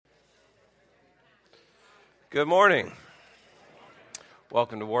Good morning.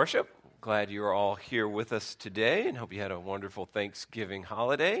 Welcome to worship. Glad you're all here with us today and hope you had a wonderful Thanksgiving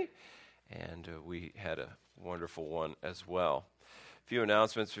holiday. And we had a wonderful one as well. A few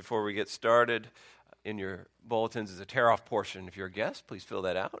announcements before we get started. In your bulletins is a tear-off portion. If you're a guest, please fill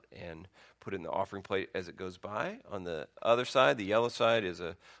that out and put it in the offering plate as it goes by. On the other side, the yellow side, is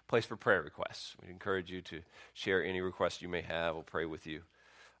a place for prayer requests. We encourage you to share any requests you may have. We'll pray with you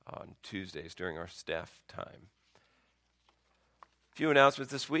on Tuesdays during our staff time. A few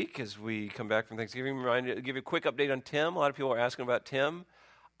announcements this week as we come back from Thanksgiving. Give you a quick update on Tim. A lot of people are asking about Tim.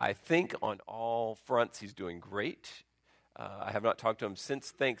 I think on all fronts he's doing great. I have not talked to him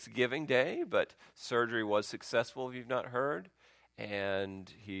since Thanksgiving Day, but surgery was successful, if you've not heard,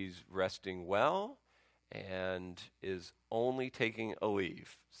 and he's resting well and is only taking a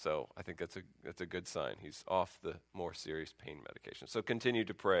leave. So I think that's a good sign. He's off the more serious pain medication. So continue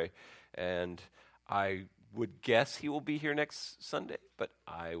to pray, and I would guess he will be here next Sunday, but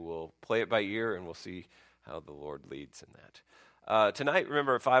I will play it by ear, and we'll see how the Lord leads in that. Tonight,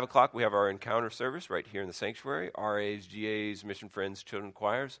 remember, at 5 o'clock, we have our encounter service right here in the sanctuary, RAs, GAs, Mission Friends, Children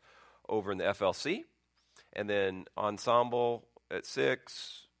Choirs over in the FLC. And then ensemble at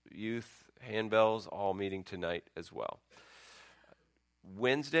 6, youth, handbells, all meeting tonight as well.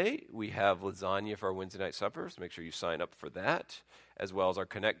 Wednesday, we have lasagna for our Wednesday night supper, so make sure you sign up for that, as well as our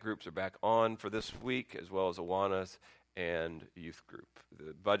Connect groups are back on for this week, as well as Awanas and youth group.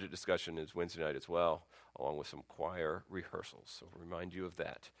 The budget discussion is Wednesday night as well, along with some choir rehearsals, so remind you of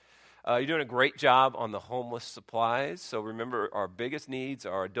that. You're doing a great job on the homeless supplies, so remember our biggest needs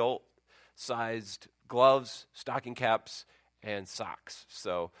are adult-sized gloves, stocking caps, and socks.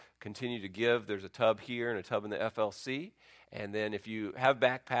 So continue to give. There's a tub here and a tub in the FLC. And then if you have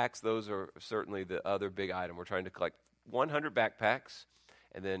backpacks, those are certainly the other big item. We're trying to collect 100 backpacks.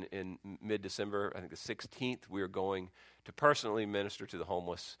 And then in mid-December, I think the 16th, we are going to personally minister to the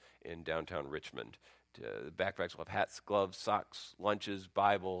homeless in downtown Richmond. The backpacks will have hats, gloves, socks, lunches,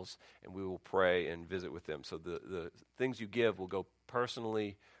 Bibles, and we will pray and visit with them. So the things you give will go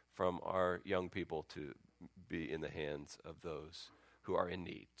personally from our young people to be in the hands of those who are in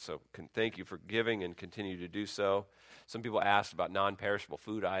need. So thank you for giving and continue to do so. Some people asked about non-perishable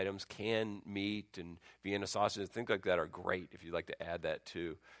food items. Canned meat and Vienna sausages, things like that are great. If you'd like to add that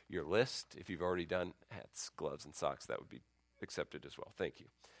to your list, if you've already done hats, gloves, and socks, that would be accepted as well. Thank you.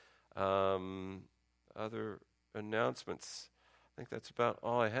 Other announcements? I think that's about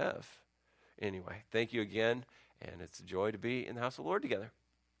all I have. Anyway, thank you again, and it's a joy to be in the house of the Lord together.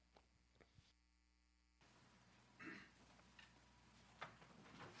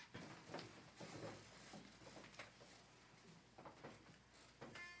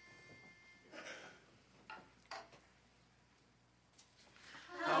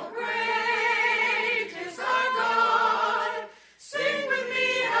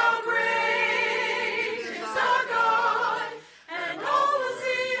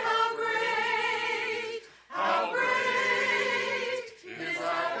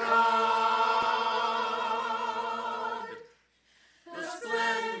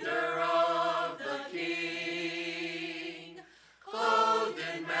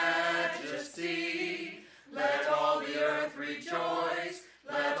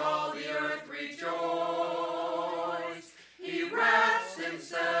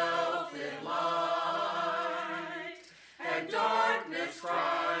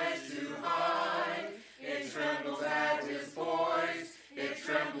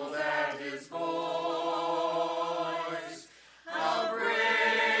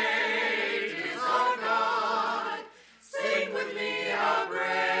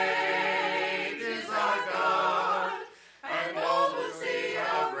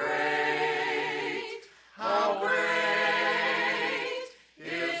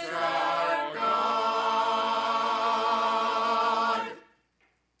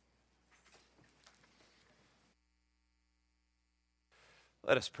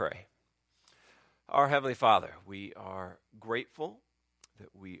 Let us pray. Our Heavenly Father, we are grateful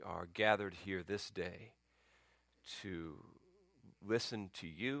that we are gathered here this day to listen to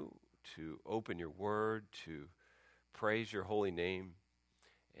you, to open your word, to praise your holy name,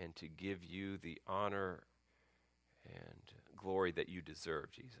 and to give you the honor and glory that you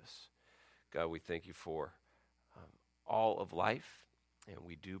deserve, Jesus. God, we thank you for all of life, and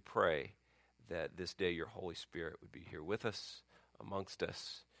we do pray that this day your Holy Spirit would be here with us, amongst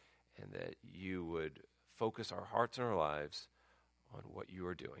us, and that you would focus our hearts and our lives on what you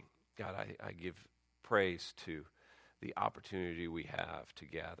are doing. God, I give praise to the opportunity we have to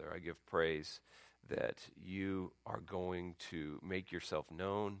gather. I give praise that you are going to make yourself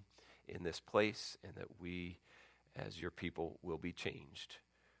known in this place, and that we, as your people, will be changed.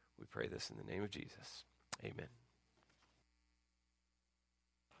 We pray this in the name of Jesus. Amen.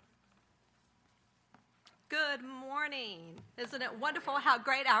 Good morning. Isn't it wonderful how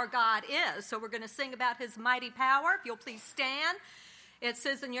great our God is? So we're going to sing about his mighty power. If you'll please stand. It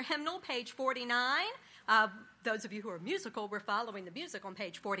says in your hymnal, page 49. Those of you who are musical, we're following the music on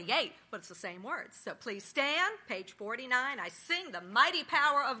page 48, but it's the same words. So please stand, page 49. I sing the mighty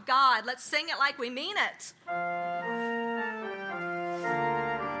power of God. Let's sing it like we mean it.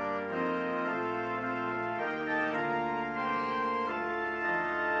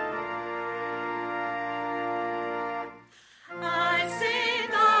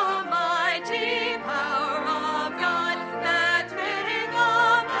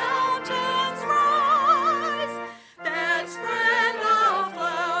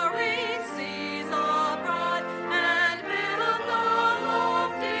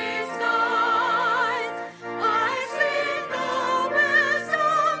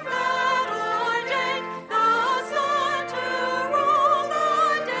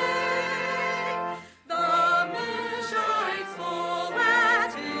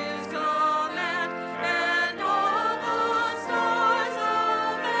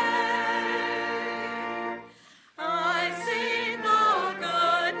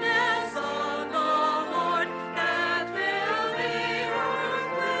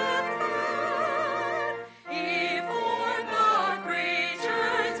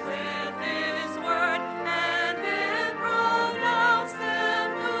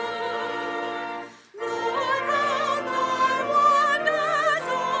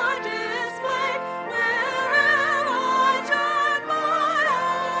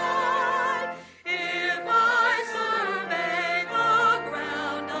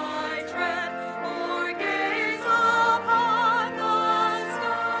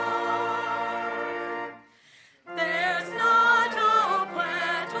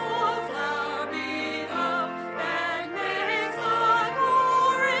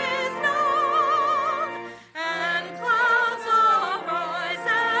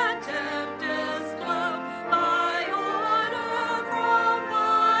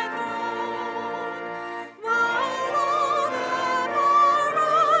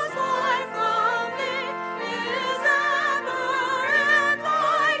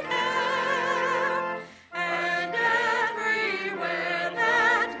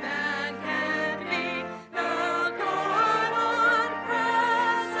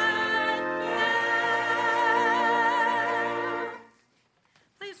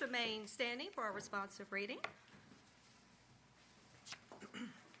 Standing for our responsive reading.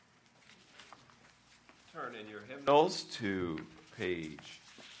 Turn in your hymnals to page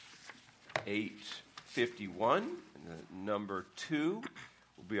 851. And number 2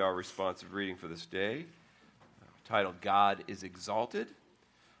 will be our responsive reading for this day, titled God is Exalted.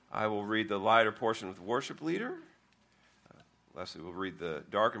 I will read the lighter portion with the worship leader. Leslie will read the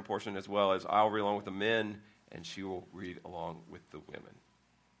darkened portion, as well as I'll read along with the men, and she will read along with the women.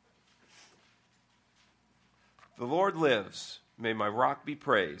 The Lord lives. May my rock be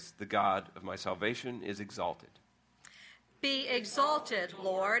praised. The God of my salvation is exalted. Be exalted,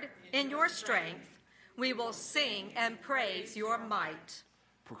 Lord, in your strength. We will sing and praise your might.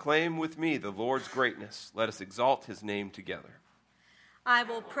 Proclaim with me the Lord's greatness. Let us exalt his name together. I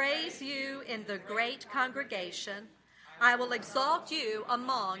will praise you in the great congregation. I will exalt you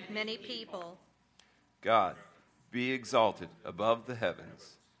among many people. God, be exalted above the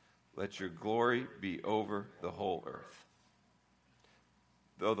heavens. Let your glory be over the whole earth.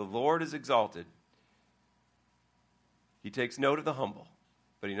 Though the Lord is exalted, he takes note of the humble,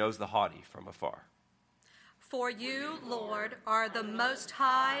 but he knows the haughty from afar. For you, Lord, are the most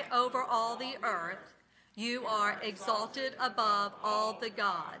high over all the earth. You are exalted above all the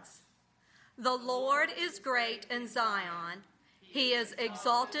gods. The Lord is great in Zion. He is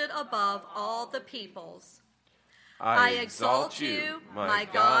exalted above all the peoples. I exalt you, my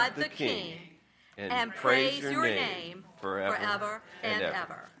God the King, and praise your name forever and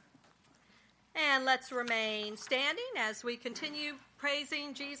ever. And let's remain standing as we continue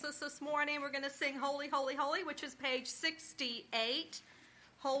praising Jesus this morning. We're going to sing Holy, Holy, Holy, which is page 68.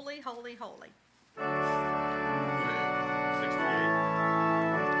 Holy, Holy, Holy. Earth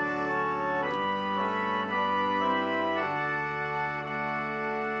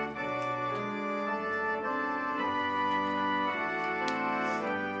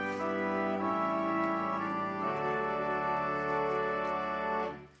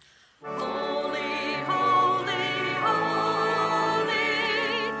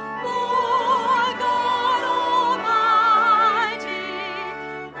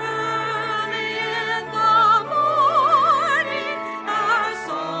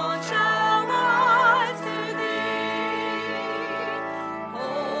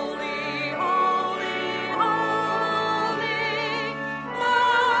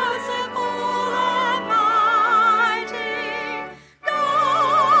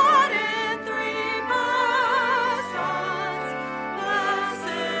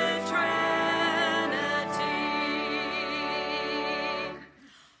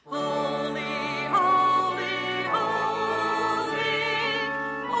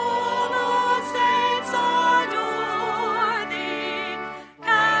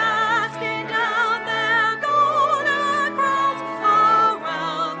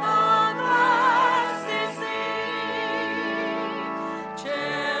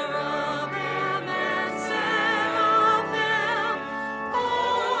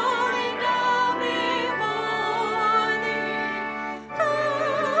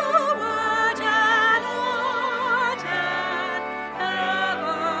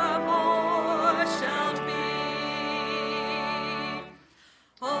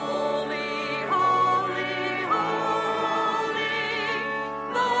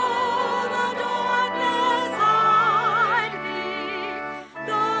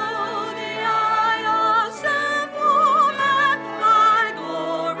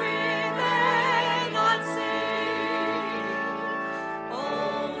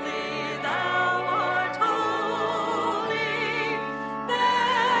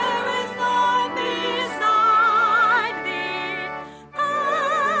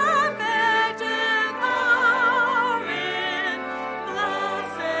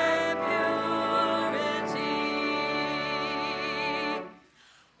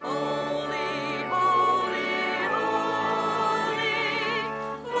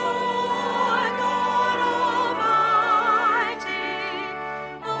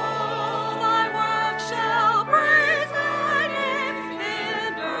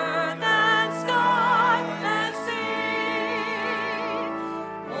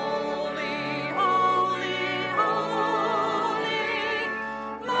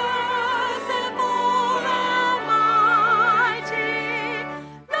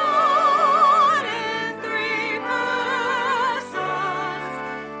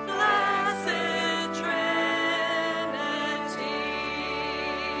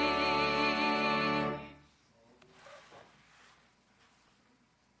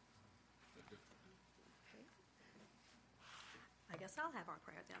I'll have our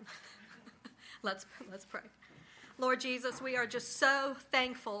prayer then. Let's pray. Lord Jesus, we are just so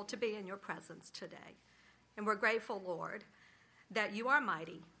thankful to be in your presence today. And we're grateful, Lord, that you are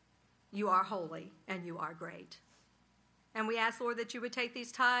mighty, you are holy, and you are great. And we ask, Lord, that you would take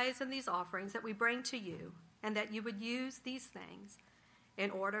these tithes and these offerings that we bring to you, and that you would use these things in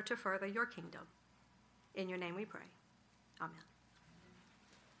order to further your kingdom. In your name we pray. Amen.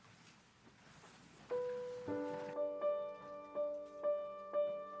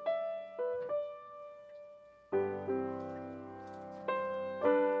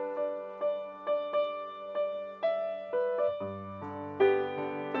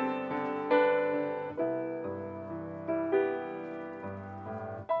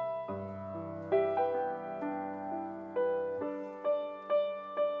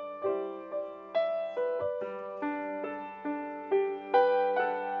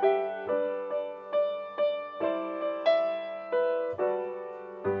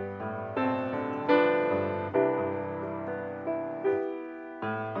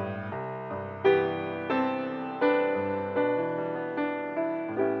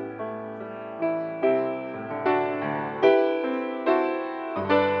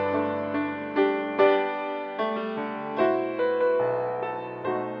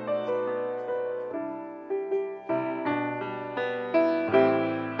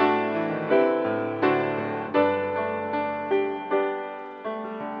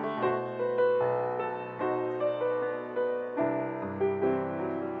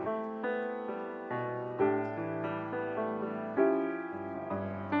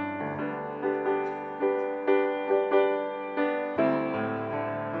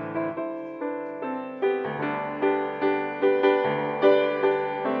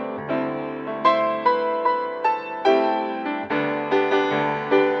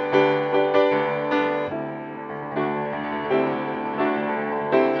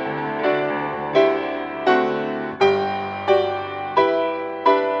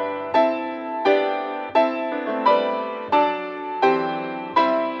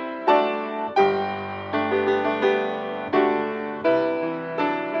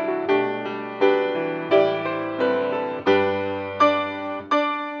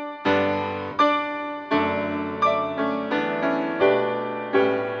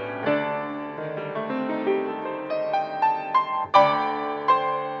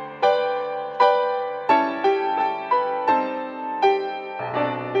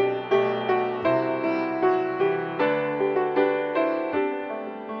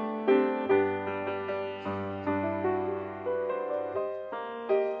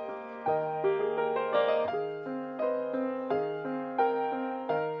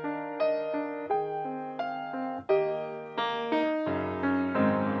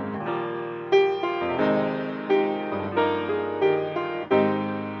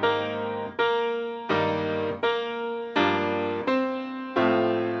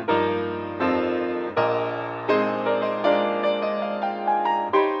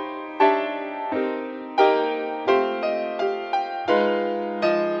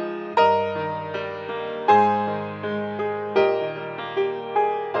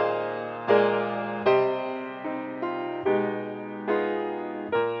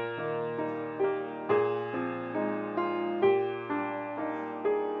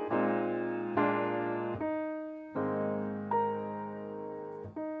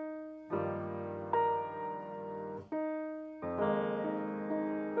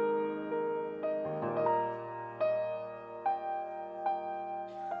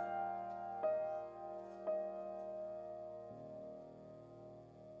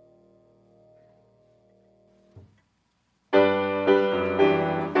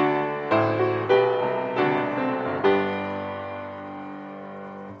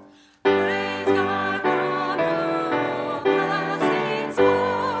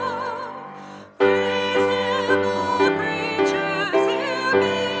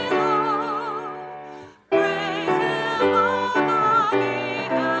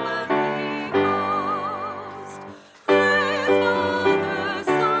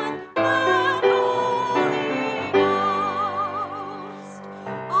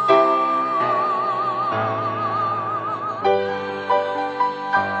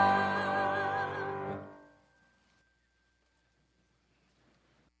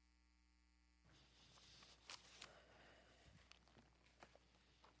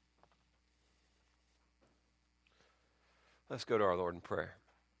 Let's go to our Lord in prayer.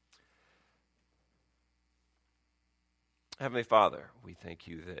 Heavenly Father, we thank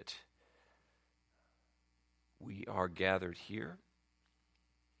you that we are gathered here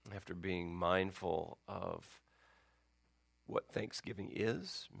after being mindful of what Thanksgiving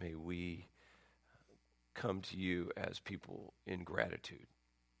is. May we come to you as people in gratitude.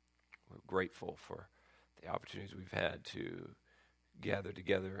 We're grateful for the opportunities we've had to gather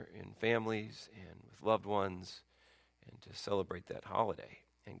together in families and with loved ones and to celebrate that holiday.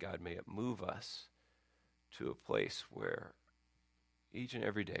 And God, may it move us to a place where each and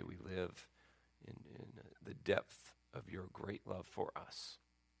every day we live in the depth of your great love for us.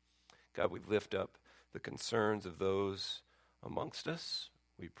 God, we lift up the concerns of those amongst us.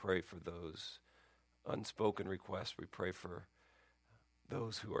 We pray for those unspoken requests. We pray for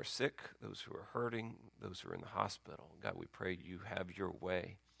those who are sick, those who are hurting, those who are in the hospital. God, we pray you have your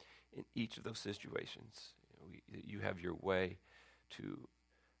way in each of those situations. You have your way to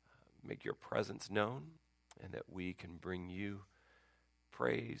make your presence known, and that we can bring you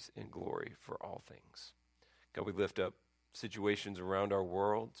praise and glory for all things. God, we lift up situations around our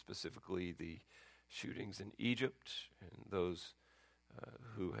world, specifically the shootings in Egypt and those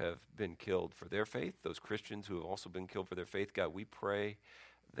who have been killed for their faith, those Christians who have also been killed for their faith. God, we pray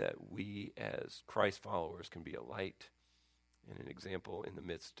that we as Christ followers can be a light and an example in the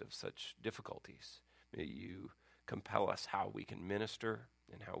midst of such difficulties. May you compel us how we can minister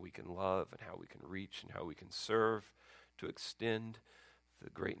and how we can love and how we can reach and how we can serve to extend the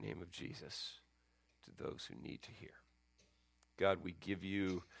great name of Jesus to those who need to hear. God, we give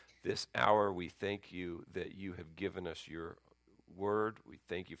you this hour. We thank you that you have given us your word. We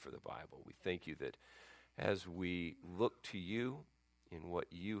thank you for the Bible. We thank you that as we look to you in what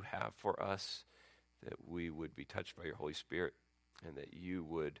you have for us, that we would be touched by your Holy Spirit and that you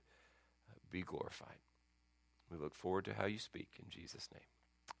would be glorified. We look forward to how you speak in Jesus'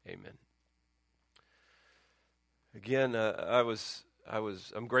 name. Amen. Again,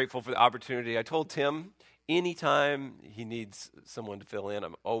 I'm grateful for the opportunity. I told Tim anytime he needs someone to fill in,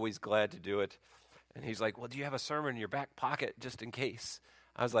 I'm always glad to do it. And he's like, well, do you have a sermon in your back pocket just in case?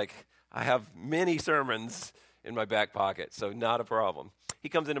 I was like, I have many sermons in my back pocket, so not a problem. He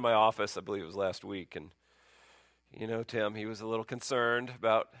comes into my office, I believe it was last week, and Tim, he was a little concerned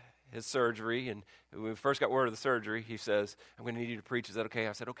about his surgery. And when we first got word of the surgery, he says, I'm going to need you to preach. Is that okay?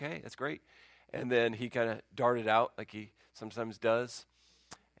 I said, okay, that's great. And then he kind of darted out like he sometimes does.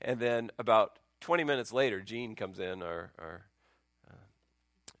 And then about 20 minutes later, Jean comes in, our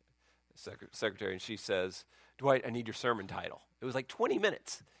secretary, and she says, Dwight, I need your sermon title. It was like 20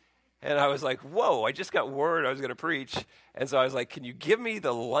 minutes. And I was like, whoa, I just got word I was going to preach. And so I was like, can you give me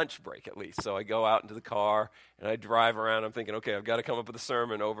the lunch break at least? So I go out into the car and I drive around. I'm thinking, okay, I've got to come up with a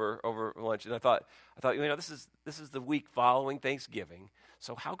sermon over lunch. And I thought, this is the week following Thanksgiving.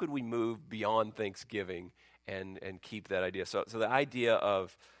 So how could we move beyond Thanksgiving and keep that idea? So the idea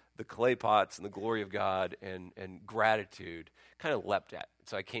of the clay pots and the glory of God and gratitude kind of leapt at.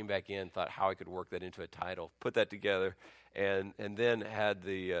 So I came back in, thought how I could work that into a title, put that together, and then had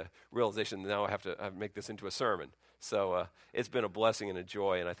the realization that now I have to make this into a sermon. So it's been a blessing and a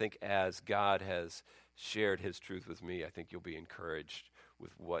joy, and I think as God has shared his truth with me, I think you'll be encouraged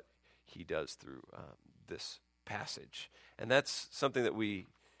with what he does through this passage. And that's something that we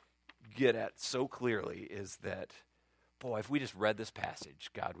get at so clearly is that, boy, if we just read this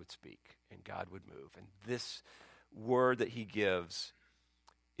passage, God would speak and God would move. And this word that he gives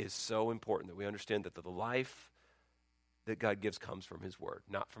is so important that we understand that the life that God gives comes from his word,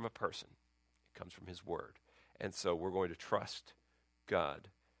 not from a person. It comes from his word. And so we're going to trust God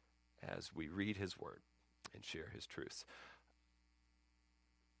as we read his word and share his truths.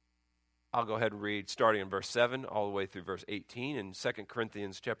 I'll go ahead and read starting in verse 7 all the way through verse 18 in 2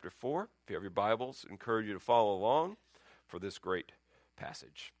 Corinthians chapter 4. If you have your Bibles, I encourage you to follow along for this great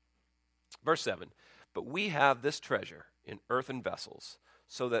passage. Verse 7, but we have this treasure in earthen vessels,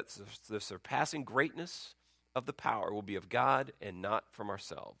 so that the surpassing greatness of the power will be of God and not from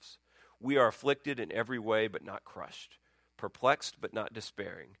ourselves. We are afflicted in every way but not crushed, perplexed but not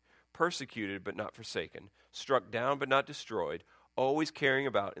despairing, persecuted but not forsaken, struck down but not destroyed, always carrying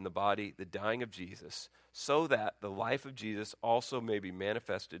about in the body the dying of Jesus, so that the life of Jesus also may be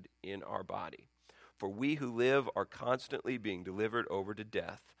manifested in our body. For we who live are constantly being delivered over to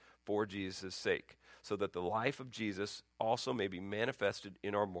death for Jesus' sake, so that the life of Jesus also may be manifested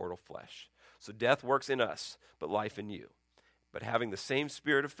in our mortal flesh. So death works in us, but life in you. But having the same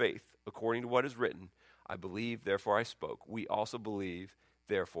spirit of faith, according to what is written, I believe, therefore I spoke. We also believe,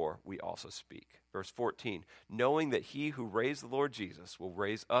 therefore we also speak. Verse 14, knowing that he who raised the Lord Jesus will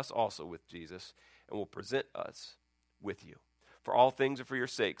raise us also with Jesus and will present us with you. For all things are for your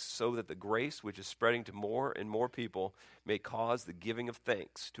sakes, so that the grace which is spreading to more and more people may cause the giving of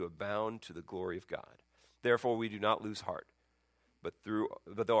thanks to abound to the glory of God. Therefore we do not lose heart, But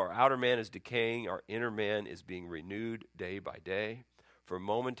though our outer man is decaying, our inner man is being renewed day by day. For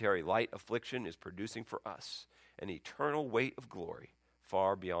momentary light affliction is producing for us an eternal weight of glory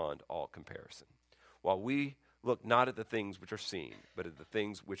far beyond all comparison. While we look not at the things which are seen, but at the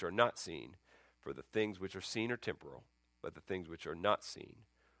things which are not seen. For the things which are seen are temporal, but the things which are not seen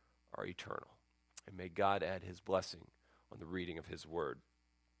are eternal. And may God add his blessing on the reading of his word.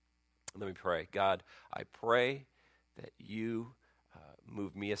 Let me pray. God, I pray that you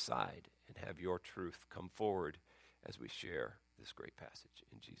move me aside and have your truth come forward as we share this great passage.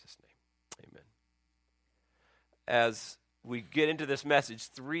 In Jesus' name, amen. As we get into this message,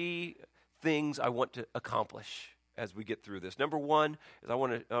 3 things I want to accomplish as we get through this. Number 1 is I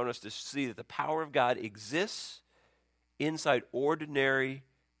want us to see that the power of God exists inside ordinary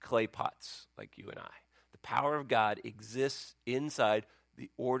clay pots like you and I. The power of God exists inside the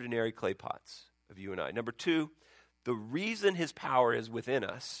ordinary clay pots of you and I. Number 2, the reason his power is within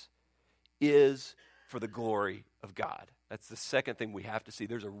us is for the glory of God. That's the second thing we have to see.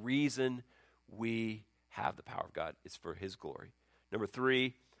 There's a reason we have the power of God. It's for his glory. Number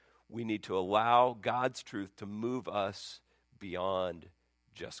 3, we need to allow God's truth to move us beyond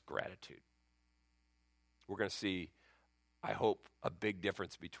just gratitude. We're going to see, I hope, a big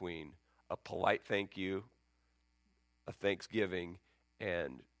difference between a polite thank you, a thanksgiving,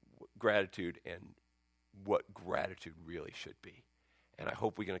 and gratitude, and what gratitude really should be. And I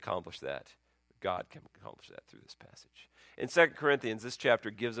hope we can accomplish that. God can accomplish that through this passage. In 2 Corinthians, this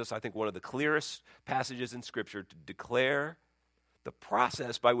chapter gives us, I think, one of the clearest passages in Scripture to declare the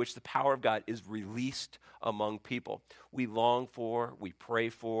process by which the power of God is released among people. We long for, we pray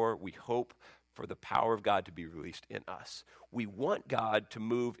for, we hope for the power of God to be released in us. We want God to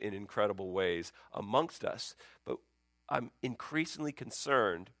move in incredible ways amongst us, but I'm increasingly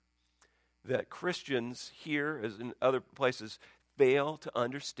concerned that Christians here, as in other places, fail to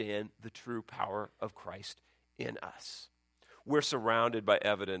understand the true power of Christ in us. We're surrounded by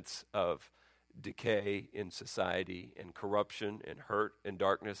evidence of decay in society and corruption and hurt and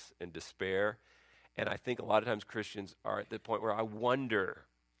darkness and despair. And I think a lot of times Christians are at the point where I wonder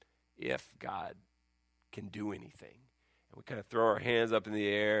if God can do anything. And we kind of throw our hands up in the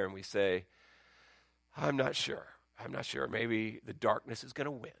air and we say, I'm not sure. Maybe the darkness is going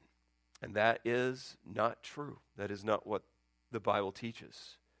to win. And that is not true. That is not what the Bible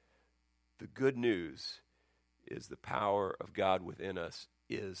teaches. The good news is the power of God within us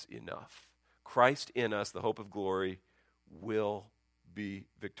is enough. Christ in us, the hope of glory, will be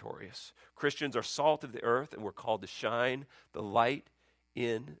victorious. Christians are salt of the earth, and we're called to shine the light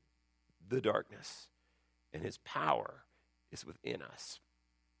in the darkness. And his power is within us.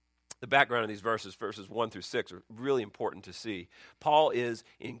 The background of these verses 1 through 6, are really important to see. Paul is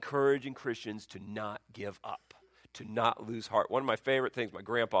encouraging Christians to not give up, to not lose heart. One of my favorite things, my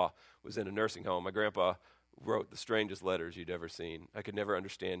grandpa was in a nursing home. My grandpa wrote the strangest letters you'd ever seen. I could never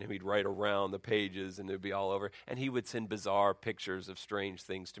understand him. He'd write around the pages and they'd be all over. And he would send bizarre pictures of strange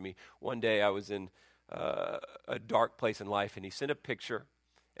things to me. One day I was in a dark place in life and he sent a picture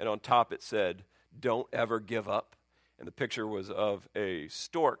and on top it said, "Don't ever give up." And the picture was of a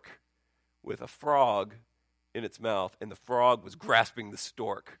stork with a frog in its mouth and the frog was grasping the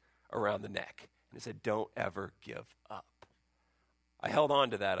stork around the neck. And it said, "Don't ever give up." I held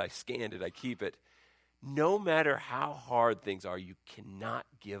on to that. I scanned it. I keep it. No matter how hard things are, you cannot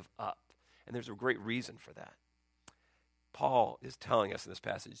give up. And there's a great reason for that. Paul is telling us in this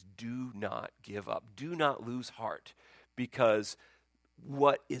passage, do not give up. Do not lose heart, because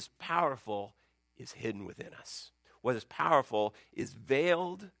what is powerful is hidden within us. What is powerful is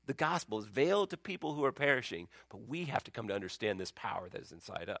veiled, the gospel is veiled to people who are perishing, but we have to come to understand this power that is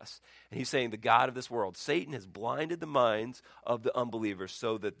inside us. And he's saying the God of this world, Satan, has blinded the minds of the unbelievers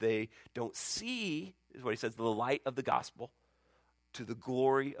so that they don't see, is what he says, the light of the gospel to the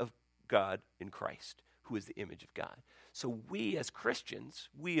glory of God in Christ, who is the image of God. So we as Christians,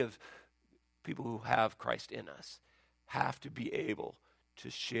 we as people who have Christ in us, have to be able to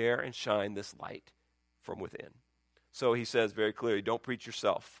share and shine this light from within. So he says very clearly, don't preach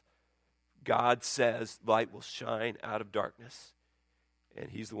yourself. God says light will shine out of darkness, and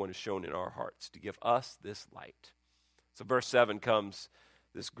he's the one who's shown in our hearts to give us this light. So verse 7 comes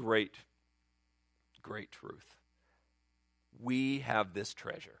this great, great truth. We have this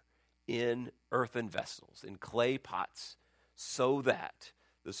treasure in earthen vessels, in clay pots, so that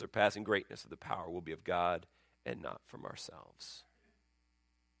the surpassing greatness of the power will be of God and not from ourselves.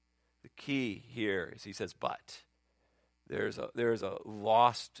 The key here is he says, but. There's a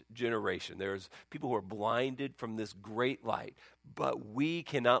lost generation. There's people who are blinded from this great light, but we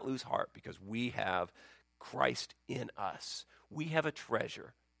cannot lose heart because we have Christ in us. We have a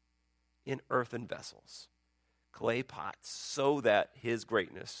treasure in earthen vessels, clay pots, so that his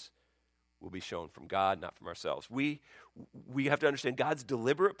greatness will be shown from God, not from ourselves. We have to understand God's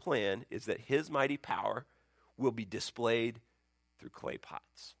deliberate plan is that his mighty power will be displayed through clay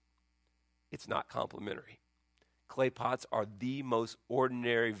pots. It's not complimentary. Clay pots are the most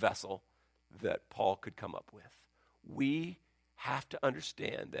ordinary vessel that Paul could come up with. We have to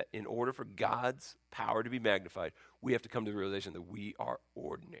understand that in order for God's power to be magnified, we have to come to the realization that we are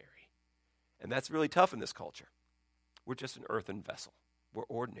ordinary. And that's really tough in this culture. We're just an earthen vessel. We're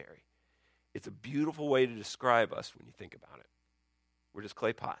ordinary. It's a beautiful way to describe us when you think about it. We're just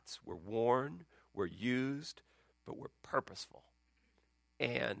clay pots. We're worn, we're used, but we're purposeful.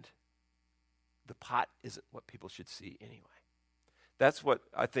 And the pot isn't what people should see anyway. That's what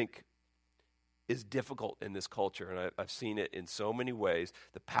I think is difficult in this culture, and I've seen it in so many ways.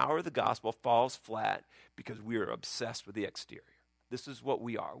 The power of the gospel falls flat because we are obsessed with the exterior. This is what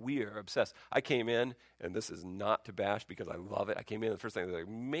we are. We are obsessed. I came in, and this is not to bash because I love it. I came in, the first thing I was like,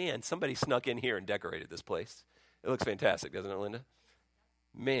 man, somebody snuck in here and decorated this place. It looks fantastic, doesn't it, Linda?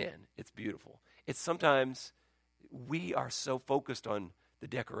 Man, it's beautiful. It's sometimes we are so focused on the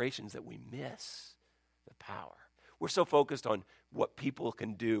decorations that we miss the power. We're so focused on what people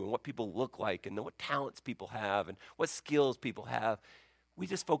can do and what people look like and what talents people have and what skills people have. We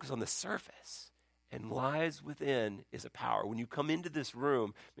just focus on the surface. And lies within is a power. When you come into this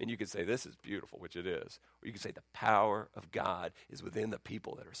room, and you can say, this is beautiful, which it is. Or you can say, the power of God is within the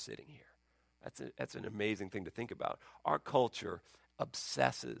people that are sitting here. That's an amazing thing to think about. Our culture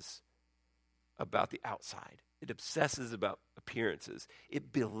obsesses about the outside. It obsesses about appearances.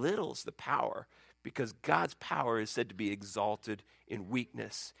 It belittles the power because God's power is said to be exalted in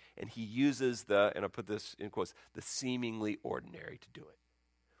weakness. And he uses and I'll put this in quotes, the seemingly ordinary to do it.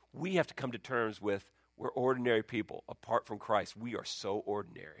 We have to come to terms with we're ordinary people. Apart from Christ, we are so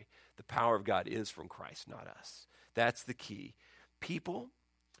ordinary. The power of God is from Christ, not us. That's the key. People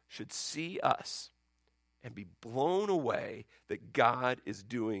should see us and be blown away that God is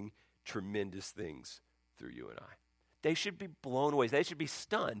doing tremendous things through you and I. They should be blown away. They should be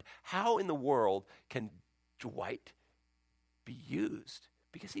stunned. How in the world can Dwight be used?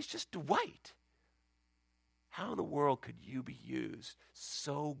 Because he's just Dwight. How in the world could you be used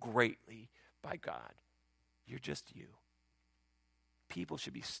so greatly by God? You're just you. People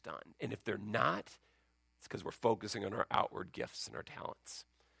should be stunned. And if they're not, it's because we're focusing on our outward gifts and our talents.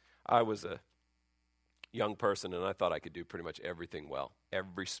 I was a young person, and I thought I could do pretty much everything well.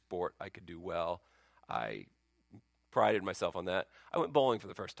 Every sport I could do well. I prided myself on that. I went bowling for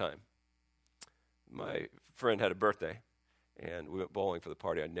the first time. My friend had a birthday, and we went bowling for the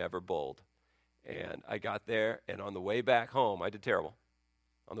party. I never bowled. And I got there, and on the way back home, I did terrible.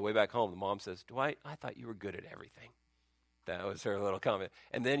 On the way back home, the mom says, Dwight, I thought you were good at everything. That was her little comment.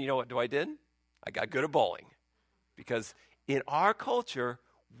 And then you know what Dwight did? I got good at bowling. Because in our culture,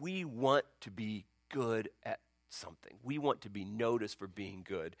 we want to be good at something. We want to be noticed for being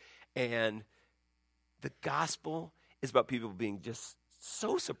good. And the gospel is about people being just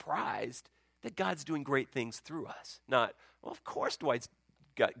so surprised that God's doing great things through us. Not, well, of course Dwight's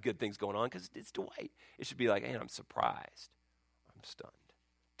got good things going on because it's Dwight. It should be like, hey, I'm surprised. I'm stunned.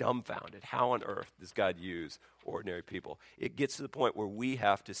 Dumbfounded. How on earth does God use ordinary people? It gets to the point where we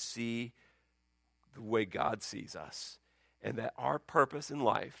have to see the way God sees us and that our purpose in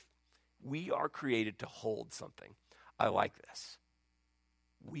life, we are created to hold something. I like this.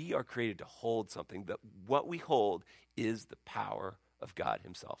 We are created to hold something. That what we hold is the power of God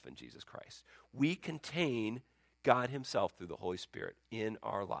himself in Jesus Christ. We contain God himself through the Holy Spirit in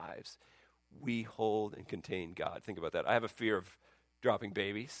our lives. We hold and contain God. Think about that. I have a fear of dropping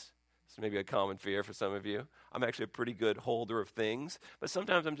babies. It's maybe a common fear for some of you. I'm actually a pretty good holder of things, but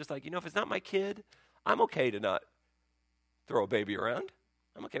sometimes I'm just like, if it's not my kid, I'm okay to not throw a baby around.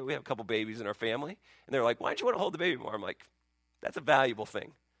 I'm okay. We have a couple babies in our family, and they're like, why don't you want to hold the baby more? I'm like, that's a valuable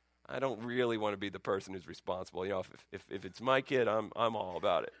thing. I don't really want to be the person who's responsible. If it's my kid, I'm all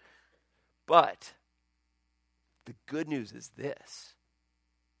about it. But the good news is this.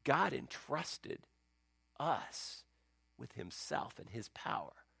 God entrusted us with himself and his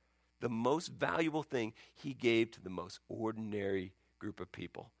power. The most valuable thing he gave to the most ordinary group of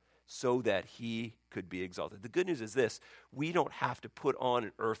people so that he could be exalted. The good news is this. We don't have to put on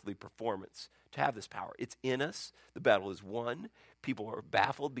an earthly performance to have this power. It's in us. The battle is won. People are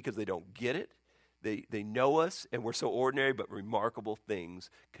baffled because they don't get it. They know us, and we're so ordinary, but remarkable things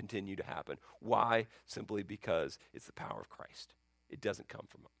continue to happen. Why? Simply because it's the power of Christ. It doesn't come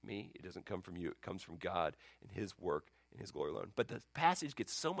from me. It doesn't come from you. It comes from God and his work and his glory alone. But the passage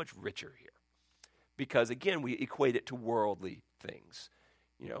gets so much richer here because, again, we equate it to worldly things.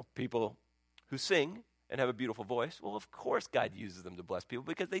 You know, people who sing and have a beautiful voice, well, of course God uses them to bless people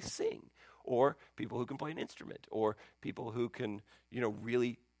because they sing. Or people who can play an instrument, or people who can,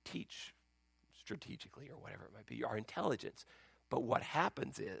 really teach strategically or whatever it might be, our intelligence. But what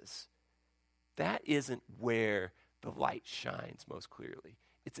happens is that isn't where the light shines most clearly.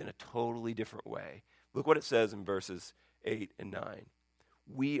 It's in a totally different way. Look what it says in verses 8 and 9.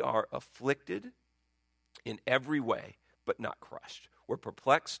 We are afflicted in every way, but not crushed. We're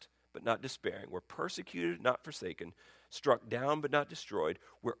perplexed, but not despairing. We're persecuted, not forsaken. Struck down, but not destroyed.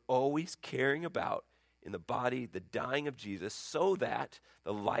 We're always carrying about in the body the dying of Jesus, so that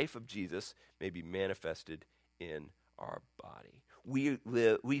the life of Jesus may be manifested in our body.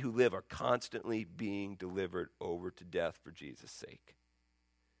 We who live are constantly being delivered over to death for Jesus' sake.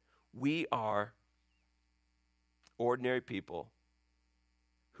 We are ordinary people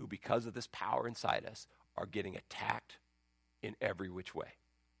who, because of this power inside us, are getting attacked in every which way.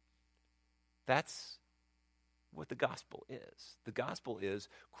 That's what the gospel is. The gospel is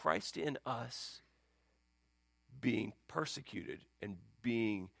Christ in us being persecuted and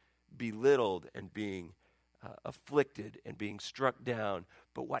being belittled and being afflicted and being struck down.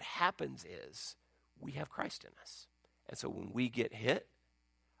 But what happens is we have Christ in us. And so when we get hit,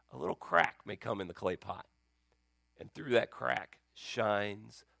 a little crack may come in the clay pot. And through that crack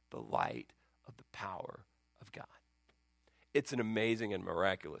shines the light of the power of God. It's an amazing and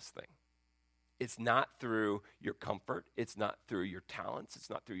miraculous thing. It's not through your comfort. It's not through your talents.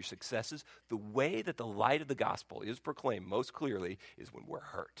 It's not through your successes. The way that the light of the gospel is proclaimed most clearly is when we're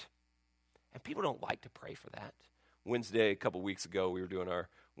hurt. And people don't like to pray for that. Wednesday, a couple weeks ago, we were doing our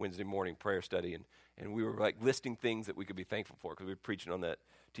Wednesday morning prayer study, and we were like listing things that we could be thankful for, because we were teaching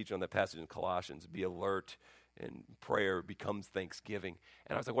on that passage in Colossians, be alert, and prayer becomes thanksgiving.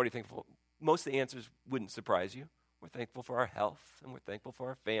 And I was like, what are you thankful for? Most of the answers wouldn't surprise you. We're thankful for our health, and we're thankful for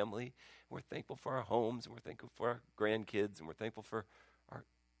our family, and we're thankful for our homes, and we're thankful for our grandkids, and we're thankful for our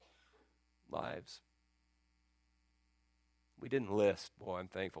lives. We didn't list, boy, I'm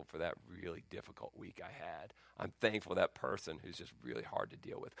thankful for that really difficult week I had. I'm thankful for that person who's just really hard to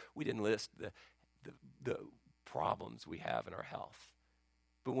deal with. We didn't list the problems we have in our health.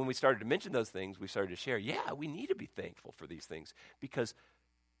 But when we started to mention those things, we started to share, yeah, we need to be thankful for these things, because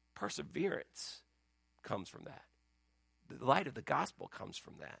perseverance comes from that. The light of the gospel comes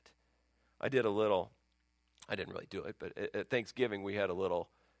from that. I didn't really do it, but at Thanksgiving we had a little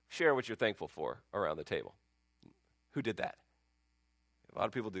share what you're thankful for around the table. Who did that? A lot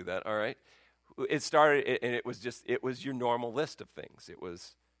of people do that, all right. It started, and it was your normal list of things. It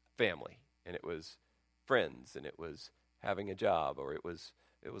was family, and it was friends, and it was having a job, or it was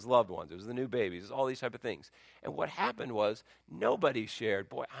loved ones, it was the new babies, it was all these type of things. And what happened was nobody shared,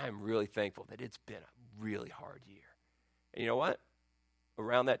 boy, I'm really thankful that it's been a really hard year. And you know what?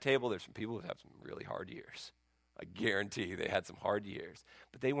 Around that table, there's some people who have some really hard years. I guarantee they had some hard years.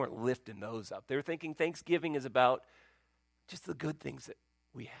 But they weren't lifting those up. They were thinking Thanksgiving is about just the good things that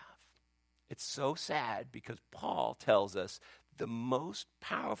we have. It's so sad, because Paul tells us the most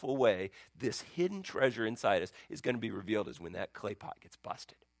powerful way this hidden treasure inside us is going to be revealed is when that clay pot gets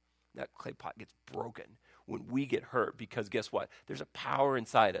busted. That clay pot gets broken. When we get hurt, because guess what? There's a power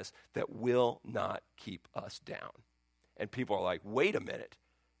inside us that will not keep us down. And people are like, wait a minute.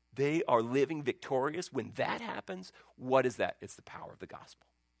 They are living victorious. When that happens, what is that? It's the power of the gospel.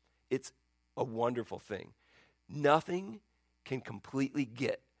 It's a wonderful thing. Nothing can completely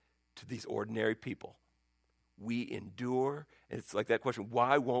get to these ordinary people. We endure, and it's like that question,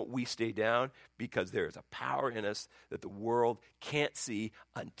 why won't we stay down? Because there is a power in us that the world can't see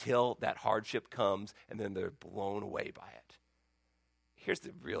until that hardship comes, and then they're blown away by it. Here's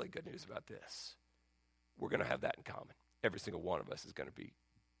the really good news about this. We're going to have that in common. Every single one of us is going to be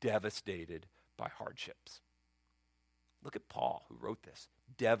devastated by hardships. Look at Paul, who wrote this.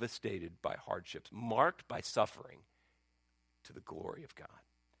 Devastated by hardships, marked by suffering to the glory of God.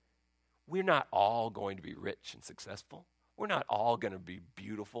 We're not all going to be rich and successful. We're not all going to be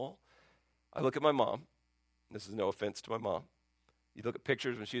beautiful. I look at my mom. This is no offense to my mom. You look at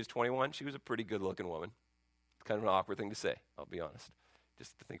pictures when she was 21, she was a pretty good-looking woman. It's kind of an awkward thing to say, I'll be honest.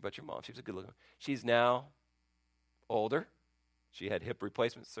 Just to think about your mom. She was a good-looking woman. She's now older. She had hip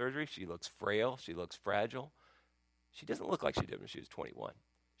replacement surgery. She looks frail. She looks fragile. She doesn't look like she did when she was 21.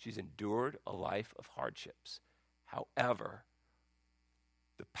 She's endured a life of hardships. However,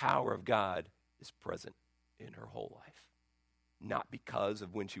 the power of God is present in her whole life. Not because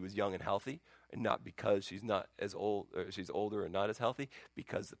of when she was young and healthy, and not because she's not as old, or she's older and not as healthy,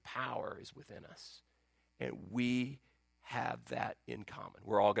 because the power is within us. And we have that in common.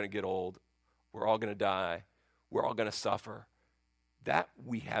 We're all going to get old. We're all going to die. We're all going to suffer. That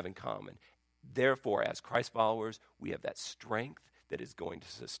we have in common. Therefore, as Christ followers, we have that strength that is going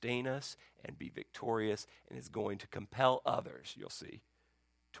to sustain us and be victorious and is going to compel others, you'll see,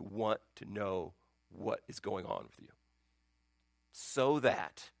 to want to know what is going on with you. So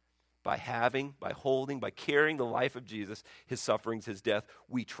that by holding, by carrying the life of Jesus, his sufferings, his death,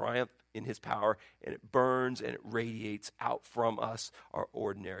 we triumph in his power, and it burns and it radiates out from us, our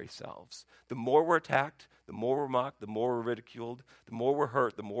ordinary selves. The more we're attacked, the more we're mocked, the more we're ridiculed, the more we're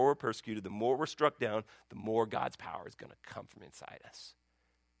hurt, the more we're persecuted, the more we're struck down, the more God's power is going to come from inside us.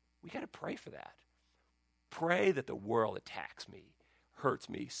 We got to pray for that. Pray that the world attacks me, hurts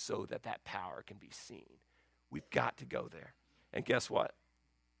me, so that that power can be seen. We've got to go there. And guess what?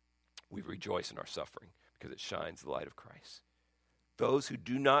 We rejoice in our suffering because it shines the light of Christ. Those who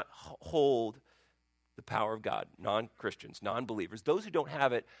do not hold the power of God, non-Christians, non-believers, those who don't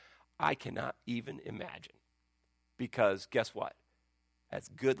have it, I cannot even imagine. Because guess what? As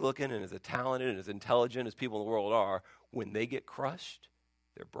good-looking and as talented and as intelligent as people in the world are, when they get crushed,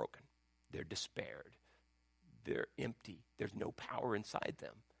 they're broken. They're despaired. They're empty. There's no power inside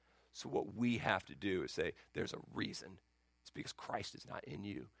them. So what we have to do is say, there's a reason. It's because Christ is not in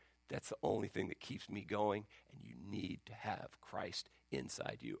you. That's the only thing that keeps me going, and you need to have Christ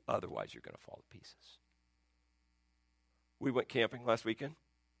inside you. Otherwise, you're going to fall to pieces. We went camping last weekend.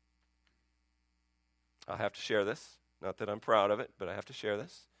 I'll have to share this. Not that I'm proud of it, but I have to share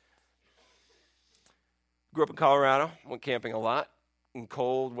this. Grew up in Colorado, went camping a lot in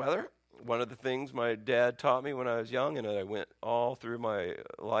cold weather. One of the things my dad taught me when I was young, and I went all through my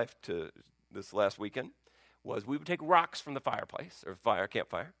life to this last weekend, was we would take rocks from the fireplace, or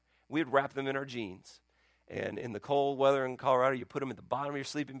campfire. We would wrap them in our jeans. And in the cold weather in Colorado, you put them in the bottom of your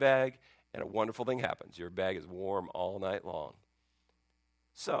sleeping bag, and a wonderful thing happens. Your bag is warm all night long.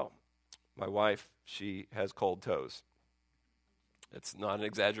 So, my wife, she has cold toes. It's not an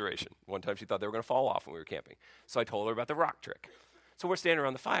exaggeration. One time she thought they were going to fall off when we were camping. So I told her about the rock trick. So we're standing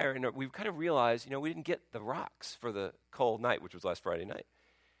around the fire, and we kind of realized, we didn't get the rocks for the cold night, which was last Friday night.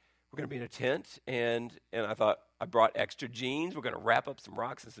 We're going to be in a tent, and I thought, I brought extra jeans. We're going to wrap up some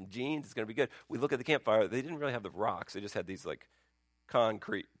rocks and some jeans. It's going to be good. We look at the campfire. They didn't really have the rocks. They just had these,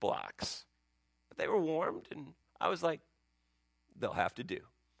 concrete blocks. But they were warmed, and I was like, they'll have to do.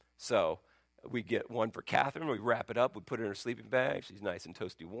 So we get one for Catherine. We wrap it up. We put it in her sleeping bag. She's nice and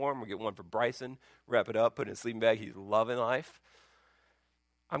toasty warm. We get one for Bryson. Wrap it up. Put it in a sleeping bag. He's loving life.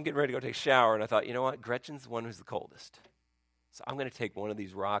 I'm getting ready to go take a shower, and I thought, you know what? Gretchen's the one who's the coldest. So I'm going to take one of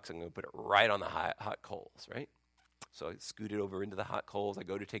these rocks. I'm going to put it right on the hot coals, right? So I scoot it over into the hot coals. I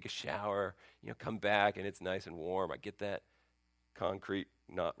go to take a shower, come back, and it's nice and warm. I get that concrete,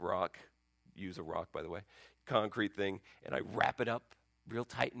 not rock. Use a rock, by the way. Concrete thing, and I wrap it up real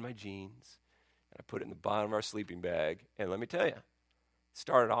tight in my jeans, and I put it in the bottom of our sleeping bag. And let me tell you,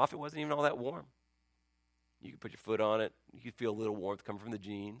 started off, it wasn't even all that warm. You could put your foot on it. You could feel a little warmth come from the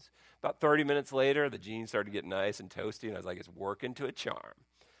jeans. About 30 minutes later, the jeans started to get nice and toasty, and I was like, it's working to a charm.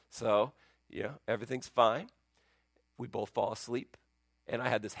 So, everything's fine. We both fall asleep. And I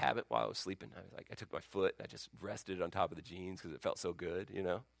had this habit while I was sleeping. I took my foot, and I just rested it on top of the jeans because it felt so good,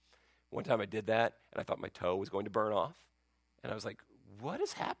 One time I did that, and I thought my toe was going to burn off. And I was like, what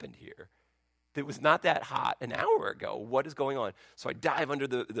has happened here? It was not that hot an hour ago. What is going on? So I dive under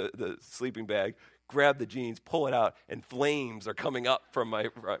the sleeping bag, grab the jeans, pull it out, and flames are coming up from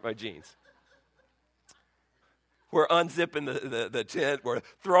my jeans. We're unzipping the tent. We're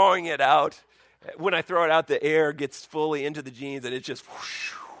throwing it out. When I throw it out, the air gets fully into the jeans, and it just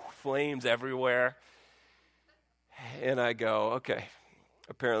whoosh, flames everywhere. And I go, okay,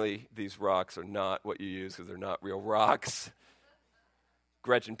 apparently these rocks are not what you use because they're not real rocks.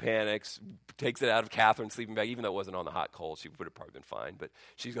 Gretchen panics, takes it out of Catherine's sleeping bag, even though it wasn't on the hot coals. She would have probably been fine. But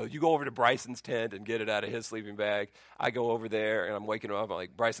she goes, you go over to Bryson's tent and get it out of his sleeping bag. I go over there, and I'm waking him up. I'm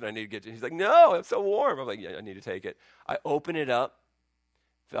like, Bryson, I need to get you. He's like, no, it's so warm. I'm like, yeah, I need to take it. I open it up,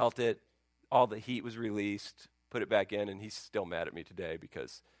 felt it. All the heat was released, put it back in, and he's still mad at me today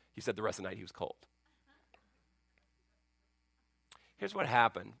because he said the rest of the night he was cold. Here's what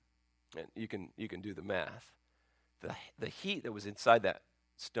happened, and you can do the math. The heat that was inside that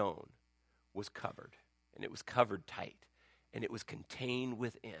stone was covered, and it was covered tight, and it was contained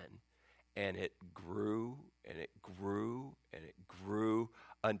within, and it grew, and it grew, and it grew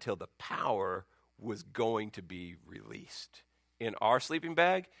until the power was going to be released. In our sleeping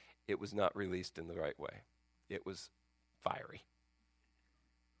bag, it was not released in the right way. It was fiery.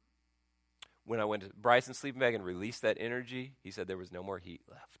 When I went to Bryson's sleeping bag and released that energy, he said there was no more heat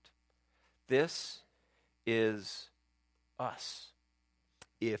left. This is us.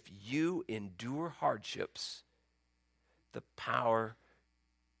 if you endure hardships, the power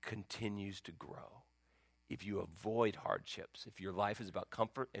continues to grow. If you avoid hardships, if your life is about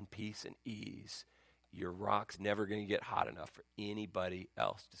comfort and peace and ease, your rock's never going to get hot enough for anybody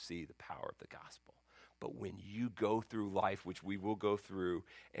else to see the power of the gospel. But when you go through life, which we will go through,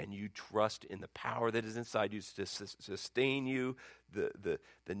 and you trust in the power that is inside you to sustain you, the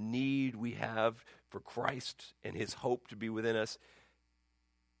need we have for Christ and his hope to be within us,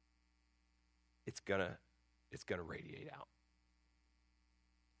 it's gonna radiate out.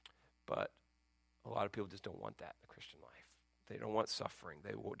 But a lot of people just don't want that in the Christian life. They don't want suffering.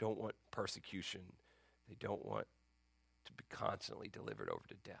 They don't want persecution. They don't want to be constantly delivered over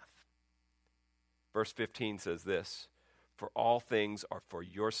to death. Verse 15 says this, "For all things are for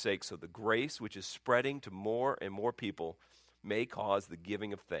your sake, so the grace which is spreading to more and more people may cause the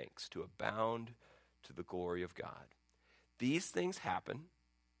giving of thanks to abound to the glory of God." These things happen,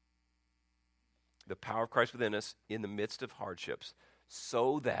 the power of Christ within us in the midst of hardships,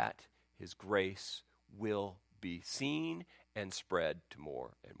 so that his grace will be seen and spread to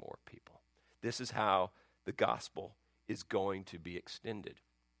more and more people. This is how the gospel is going to be extended.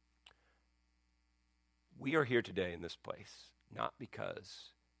 We are here today in this place, not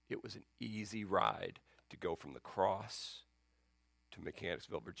because it was an easy ride to go from the cross to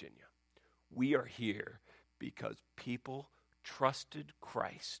Mechanicsville, Virginia. We are here because people trusted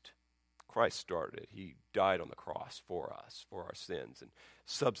Christ. Christ started it. He died on the cross for us, for our sins, and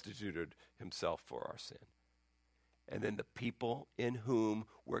substituted himself for our sin. And then the people in whom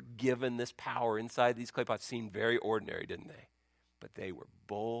were given this power inside these clay pots seemed very ordinary, didn't they? But they were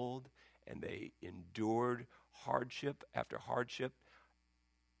bold, and they endured hardship after hardship,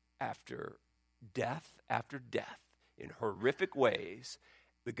 after death, in horrific ways.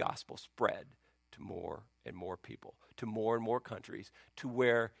 The gospel spread to more and more people, to more and more countries, to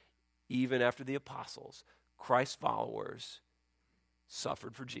where even after the apostles, Christ's followers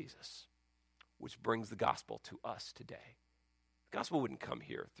suffered for Jesus, which brings the gospel to us today. The gospel wouldn't come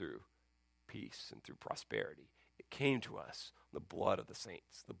here through peace and through prosperity. It came to us in the blood of the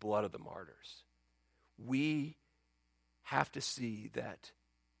saints, the blood of the martyrs. We have to see that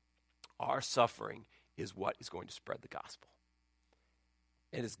our suffering is what is going to spread the gospel.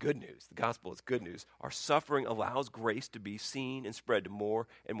 And it's good news. The gospel is good news. Our suffering allows grace to be seen and spread to more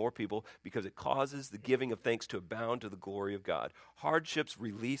and more people because it causes the giving of thanks to abound to the glory of God. Hardships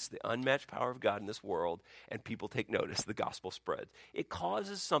release the unmatched power of God in this world, and people take notice. The gospel spreads. It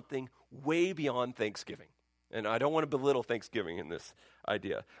causes something way beyond Thanksgiving. And I don't want to belittle Thanksgiving in this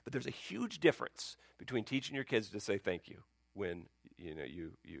idea, but there's a huge difference between teaching your kids to say thank you when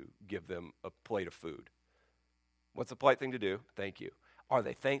you give them a plate of food. What's the polite thing to do? Thank you. Are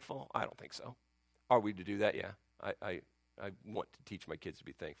they thankful? I don't think so. Are we to do that? Yeah. I want to teach my kids to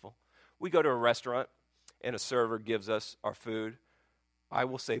be thankful. We go to a restaurant and a server gives us our food. I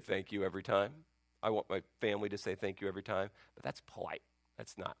will say thank you every time. I want my family to say thank you every time, but that's polite.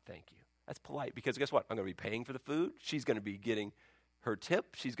 That's not thank you. That's polite because guess what? I'm going to be paying for the food. She's going to be getting her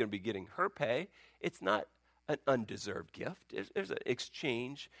tip. She's going to be getting her pay. It's not an undeserved gift. There's an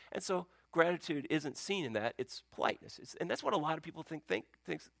exchange. And so gratitude isn't seen in that. It's politeness. And that's what a lot of people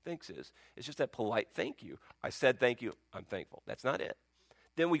thinks is. It's just that polite thank you. I said thank you. I'm thankful. That's not it.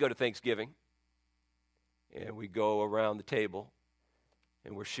 Then we go to Thanksgiving, and we go around the table,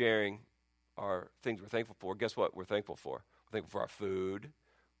 and we're sharing our things we're thankful for. Guess what we're thankful for? We're thankful for our food.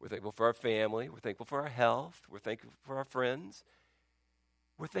 We're thankful for our family. We're thankful for our health. We're thankful for our friends.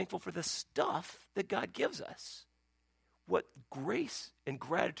 We're thankful for the stuff that God gives us. What grace and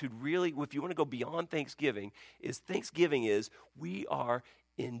gratitude really, if you want to go beyond Thanksgiving is we are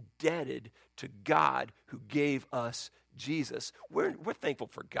indebted to God who gave us Jesus. We're thankful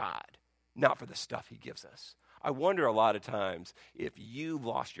for God, not for the stuff he gives us. I wonder a lot of times if you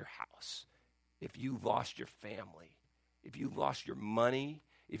lost your house, if you lost your family, if you lost your money,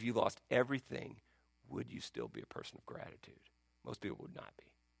 if you lost everything, would you still be a person of gratitude? Most people would not be.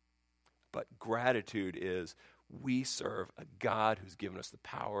 But gratitude is we serve a God who's given us the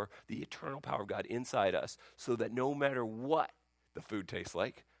power, the eternal power of God inside us, so that no matter what the food tastes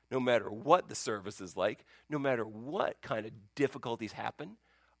like, no matter what the service is like, no matter what kind of difficulties happen,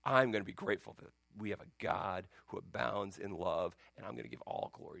 I'm going to be grateful that we have a God who abounds in love, and I'm going to give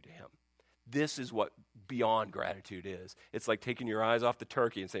all glory to him. This is what beyond gratitude is. It's like taking your eyes off the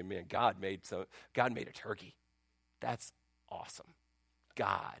turkey and saying, man, God made a turkey. That's awesome.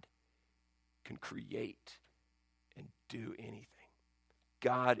 God can create and do anything.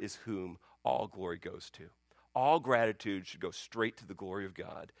 God is whom all glory goes to. All gratitude should go straight to the glory of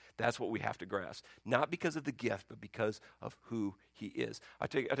God. That's what we have to grasp. Not because of the gift, but because of who he is. I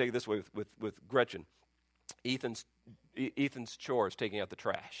take it this way with Gretchen. Ethan's chore is taking out the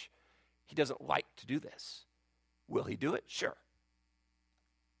trash. He doesn't like to do this. Will he do it? Sure.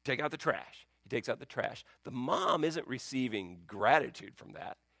 Take out the trash. He takes out the trash. The mom isn't receiving gratitude from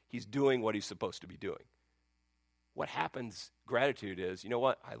that. He's doing what he's supposed to be doing. What happens, gratitude is, you know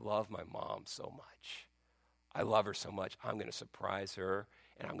what? I love my mom so much. I love her so much. I'm going to surprise her,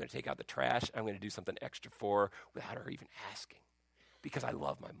 and I'm going to take out the trash. I'm going to do something extra for her without her even asking, because I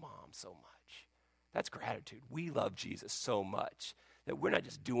love my mom so much. That's gratitude. We love Jesus so much that we're not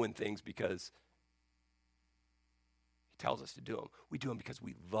just doing things because he tells us to do them. We do them because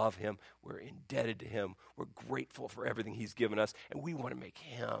we love him. We're indebted to him. We're grateful for everything he's given us, and we want to make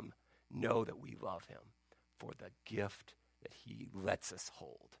him know that we love him for the gift that he lets us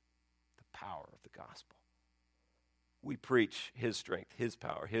hold, the power of the gospel. We preach his strength, his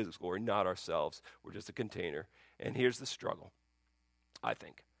power, his glory, not ourselves. We're just a container. And here's the struggle, I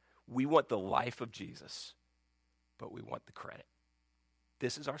think. We want the life of Jesus, but we want the credit.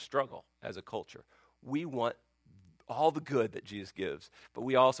 This is our struggle as a culture. We want all the good that Jesus gives, but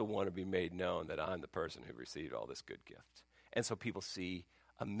we also want to be made known that I'm the person who received all this good gift. And so people see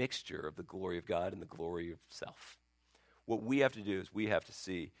a mixture of the glory of God and the glory of self. What we have to do is we have to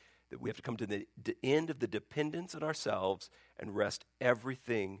see that we have to come to the end of the dependence on ourselves and rest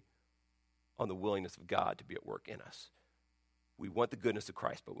everything on the willingness of God to be at work in us. We want the goodness of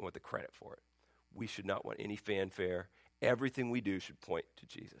Christ, but we want the credit for it. We should not want any fanfare. Everything we do should point to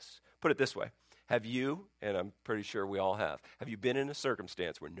Jesus. Put it this way. Have you, and I'm pretty sure we all have you been in a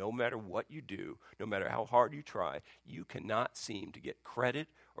circumstance where no matter what you do, no matter how hard you try, you cannot seem to get credit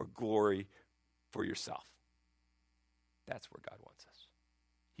or glory for yourself? That's where God wants us.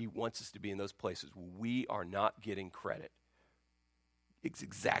 He wants us to be in those places where we are not getting credit. It's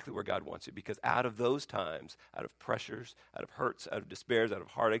exactly where God wants it, because out of those times, out of pressures, out of hurts, out of despairs, out of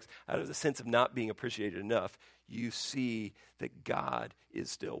heartaches, out of the sense of not being appreciated enough, you see that God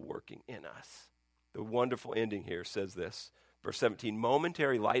is still working in us. The wonderful ending here says this, verse 17,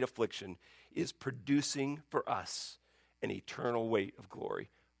 momentary light affliction is producing for us an eternal weight of glory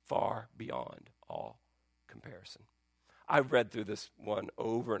far beyond all comparison. I've read through this one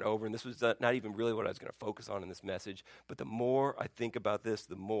over and over, and this was not even really what I was going to focus on in this message, but the more I think about this,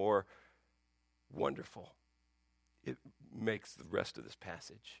 the more wonderful it makes the rest of this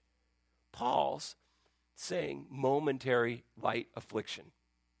passage. Paul's saying momentary light affliction.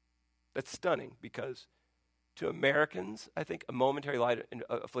 That's stunning, because to Americans, I think a momentary light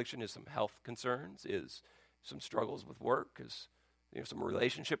affliction is some health concerns, is some struggles with work, is some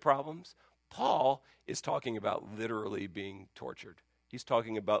relationship problems. Paul is talking about literally being tortured. He's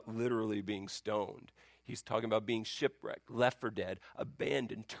talking about literally being stoned. He's talking about being shipwrecked, left for dead,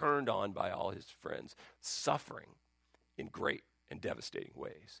 abandoned, turned on by all his friends, suffering in great and devastating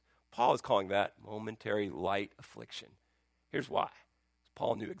ways. Paul is calling that momentary light affliction. Here's why.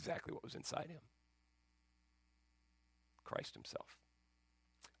 Paul knew exactly what was inside him. Christ himself.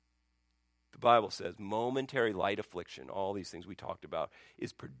 The Bible says momentary light affliction, all these things we talked about,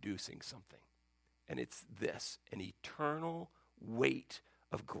 is producing something. And it's this, an eternal weight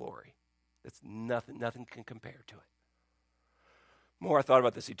of glory. That's nothing can compare to it. The more I thought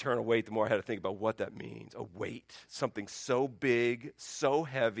about this eternal weight, the more I had to think about what that means. A weight, something so big, so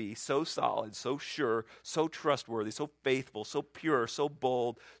heavy, so solid, so sure, so trustworthy, so faithful, so pure, so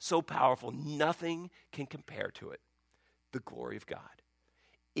bold, so powerful. Nothing can compare to it. The glory of God.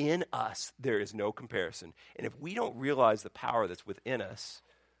 In us, there is no comparison. And if we don't realize the power that's within us,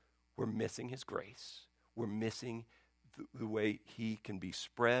 we're missing his grace. We're missing the way he can be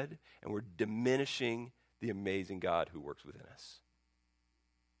spread, and we're diminishing the amazing God who works within us.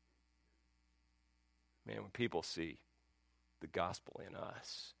 Man, when people see the gospel in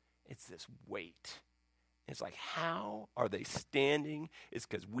us, it's this weight. It's like, how are they standing? It's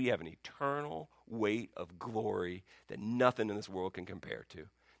because we have an eternal weight of glory that nothing in this world can compare to.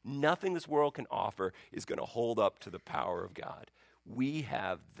 Nothing this world can offer is going to hold up to the power of God. We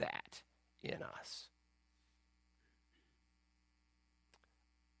have that in us.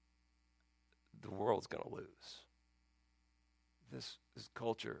 The world's going to lose. This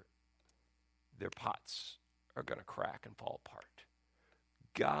culture, their pots are going to crack and fall apart.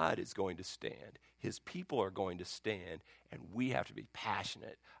 God is going to stand. His people are going to stand, and we have to be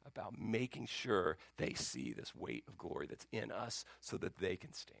passionate about making sure they see this weight of glory that's in us so that they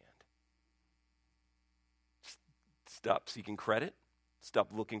can stand. Stop seeking credit.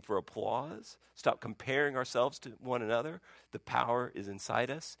 Stop looking for applause. Stop comparing ourselves to one another. The power is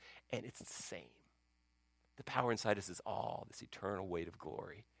inside us, and it's the same. The power inside us is all this eternal weight of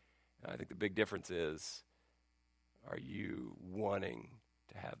glory. And I think the big difference is, are you wanting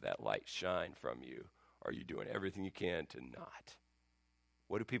to have that light shine from you? Are you doing everything you can to not?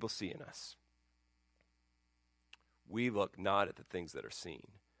 What do people see in us? We look not at the things that are seen,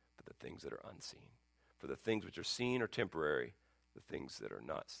 but the things that are unseen. For the things which are seen are temporary. The things that are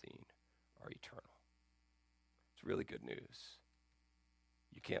not seen are eternal. It's really good news.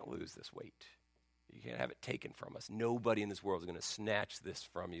 You can't lose this weight. You can't have it taken from us. Nobody in this world is going to snatch this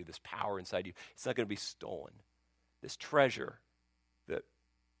from you, this power inside you. It's not going to be stolen. This treasure that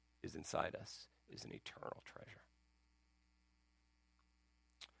is inside us is an eternal treasure.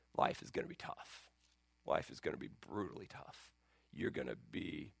 Life is going to be tough. Life is going to be brutally tough. You're going to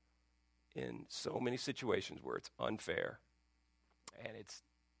be in so many situations where it's unfair and it's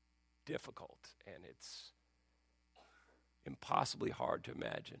difficult and it's impossibly hard to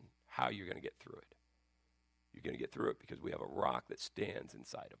imagine how you're going to get through it. You're going to get through it because we have a rock that stands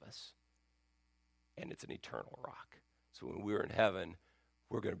inside of us, and it's an eternal rock. So when we're in heaven,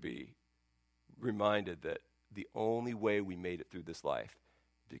 we're going to be reminded that the only way we made it through this life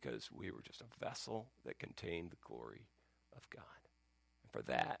because we were just a vessel that contained the glory of God. And for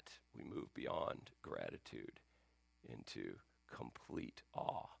that, we move beyond gratitude into complete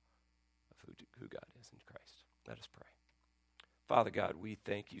awe of who God is in Christ. Let us pray. Father God, we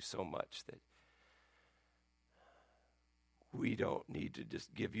thank you so much that we don't need to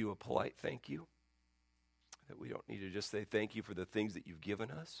just give you a polite thank you, that we don't need to just say thank you for the things that you've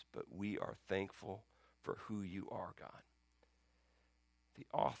given us, but we are thankful for who you are, God, the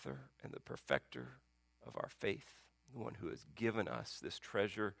author and the perfecter of our faith, the one who has given us this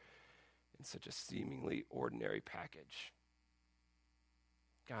treasure in such a seemingly ordinary package.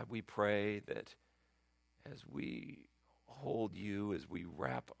 God, we pray that as we hold you, as we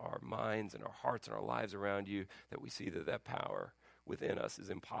wrap our minds and our hearts and our lives around you, that we see that power within us is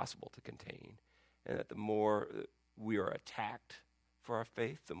impossible to contain, and that the more we are attacked for our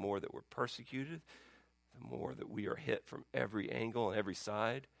faith, the more that we're persecuted, the more that we are hit from every angle and every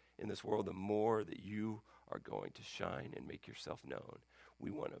side in this world, the more that you are going to shine and make yourself known.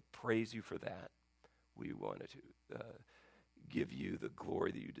 We want to praise you for that. We want to give you the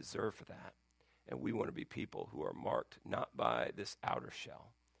glory that you deserve for that. And we want to be people who are marked not by this outer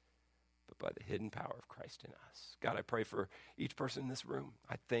shell, but by the hidden power of Christ in us. God, I pray for each person in this room.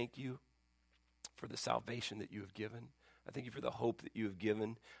 I thank you for the salvation that you have given. I thank you for the hope that you have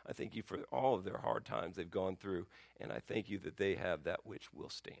given. I thank you for all of their hard times they've gone through. And I thank you that they have that which will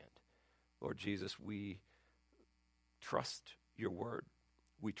stand. Lord Jesus, we trust your word.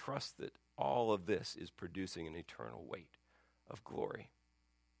 We trust that all of this is producing an eternal weight of glory,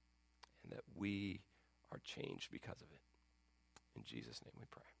 and that we are changed because of it. In Jesus' name we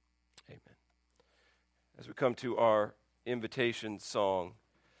pray. Amen. As we come to our invitation song,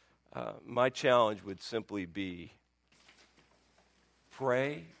 my challenge would simply be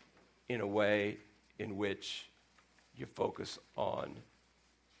pray in a way in which you focus on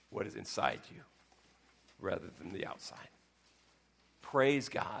what is inside you rather than the outside. Praise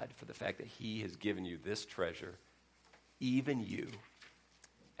God for the fact that he has given you this treasure, even you.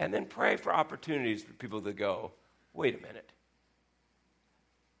 And then pray for opportunities for people to go, wait a minute,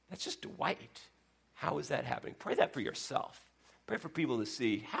 that's just Dwight. How is that happening? Pray that for yourself. Pray for people to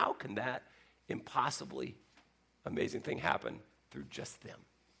see, how can that impossibly amazing thing happen through just them?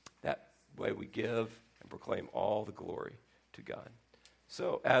 That way we give and proclaim all the glory to God.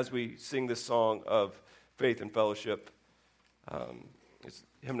 So as we sing this song of faith and fellowship, it's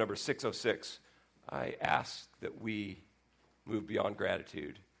hymn number 606, I ask that we move beyond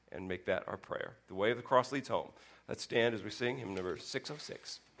gratitude and make that our prayer. The way of the cross leads home. Let's stand as we sing hymn number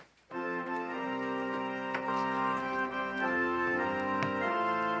 606.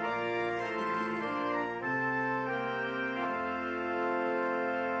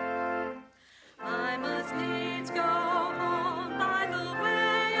 I must needs go home by the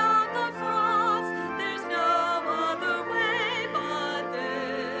way of the cross. There's no other way but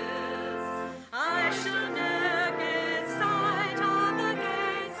this. I shall ne'er get sight of the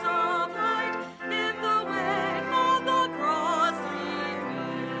gates of light if the way of the cross leads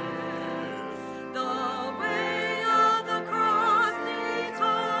me. The way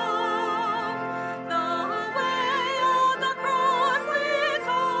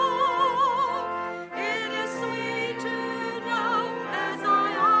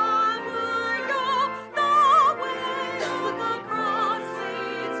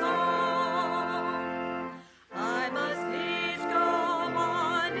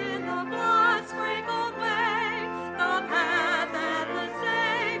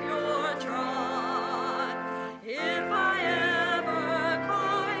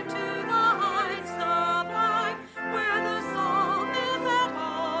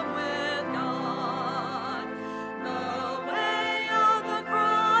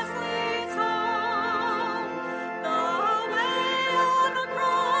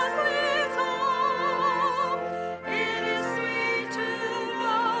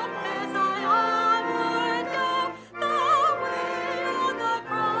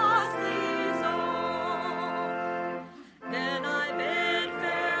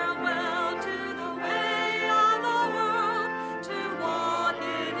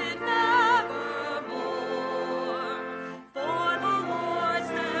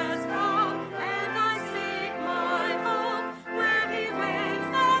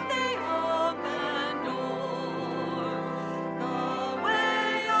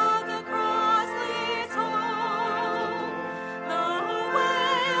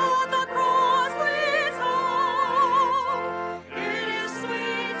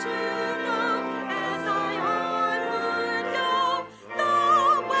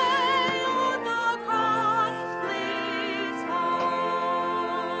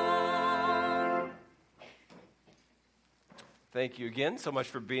thank you again so much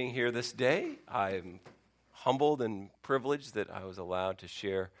for being here this day. I'm humbled and privileged that I was allowed to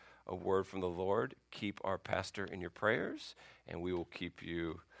share a word from the Lord. Keep our pastor in your prayers, and we will keep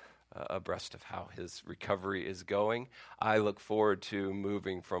you abreast of how his recovery is going. I look forward to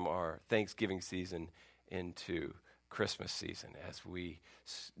moving from our Thanksgiving season into Christmas season as we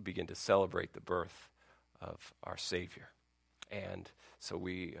begin to celebrate the birth of our Savior. And so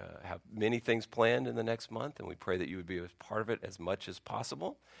we have many things planned in the next month, and we pray that you would be a part of it as much as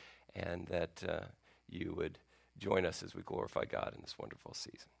possible, and that you would join us as we glorify God in this wonderful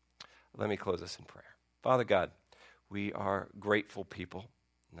season. Let me close us in prayer. Father God, we are grateful people,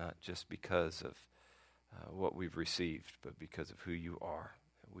 not just because of what we've received, but because of who you are.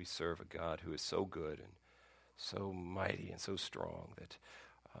 We serve a God who is so good and so mighty and so strong that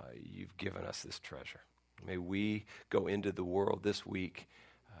you've given us this treasure. May we go into the world this week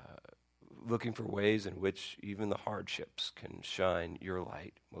looking for ways in which even the hardships can shine your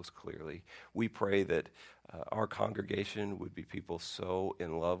light most clearly. We pray that our congregation would be people so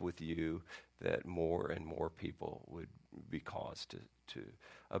in love with you that more and more people would be caused to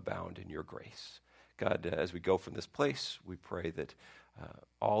abound in your grace. God, as we go from this place, we pray that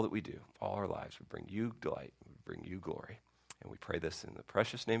all that we do, all our lives, would bring you delight, would bring you glory. And we pray this in the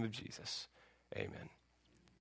precious name of Jesus. Amen.